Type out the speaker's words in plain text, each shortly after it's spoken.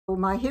Well,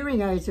 my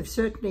hearing aids have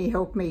certainly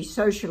helped me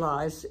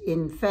socialise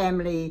in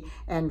family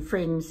and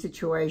friends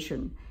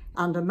situation.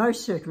 Under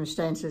most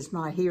circumstances,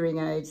 my hearing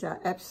aids are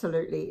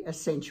absolutely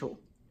essential.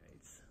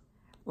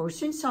 Well,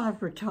 since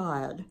I've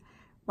retired,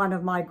 one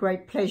of my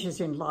great pleasures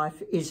in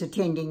life is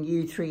attending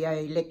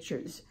U3A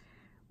lectures.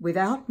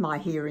 Without my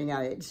hearing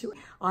aids,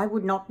 I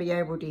would not be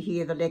able to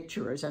hear the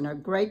lecturers, and a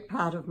great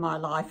part of my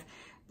life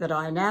that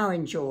I now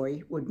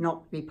enjoy would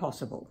not be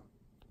possible.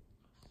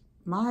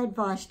 My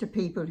advice to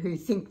people who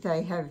think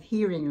they have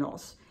hearing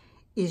loss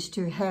is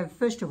to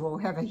first of all,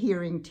 have a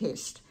hearing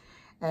test.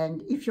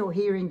 And if your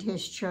hearing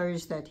test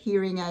shows that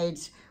hearing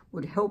aids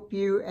would help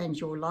you and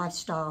your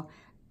lifestyle,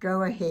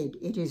 go ahead.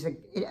 It is an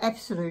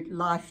absolute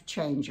life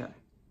changer.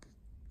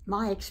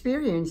 My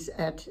experience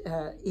at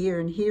Ear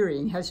and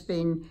Hearing has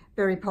been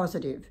very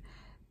positive.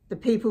 The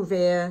people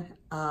there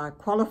are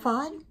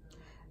qualified.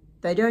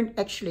 They don't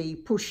actually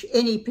push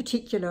any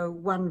particular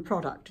one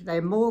product.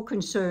 They're more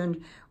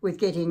concerned with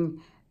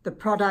getting the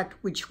product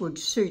which would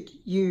suit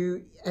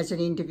you as an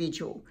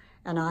individual.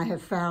 And I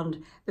have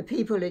found the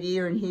people at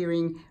Ear and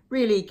Hearing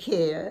really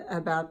care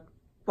about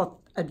what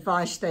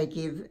advice they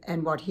give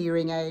and what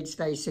hearing aids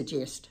they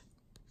suggest.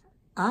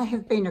 I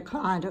have been a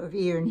client of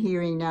Ear and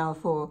Hearing now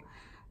for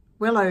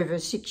well over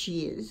 6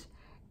 years.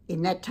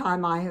 In that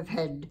time I have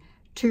had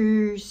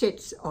 2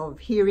 sets of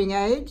hearing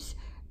aids.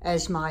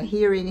 As my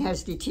hearing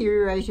has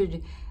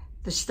deteriorated,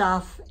 the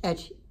staff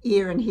at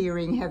Ear and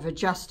Hearing have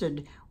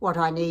adjusted what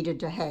I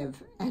needed to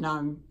have, and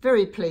I'm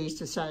very pleased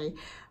to say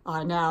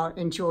I now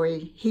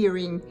enjoy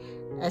hearing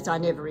as I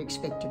never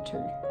expected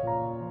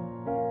to.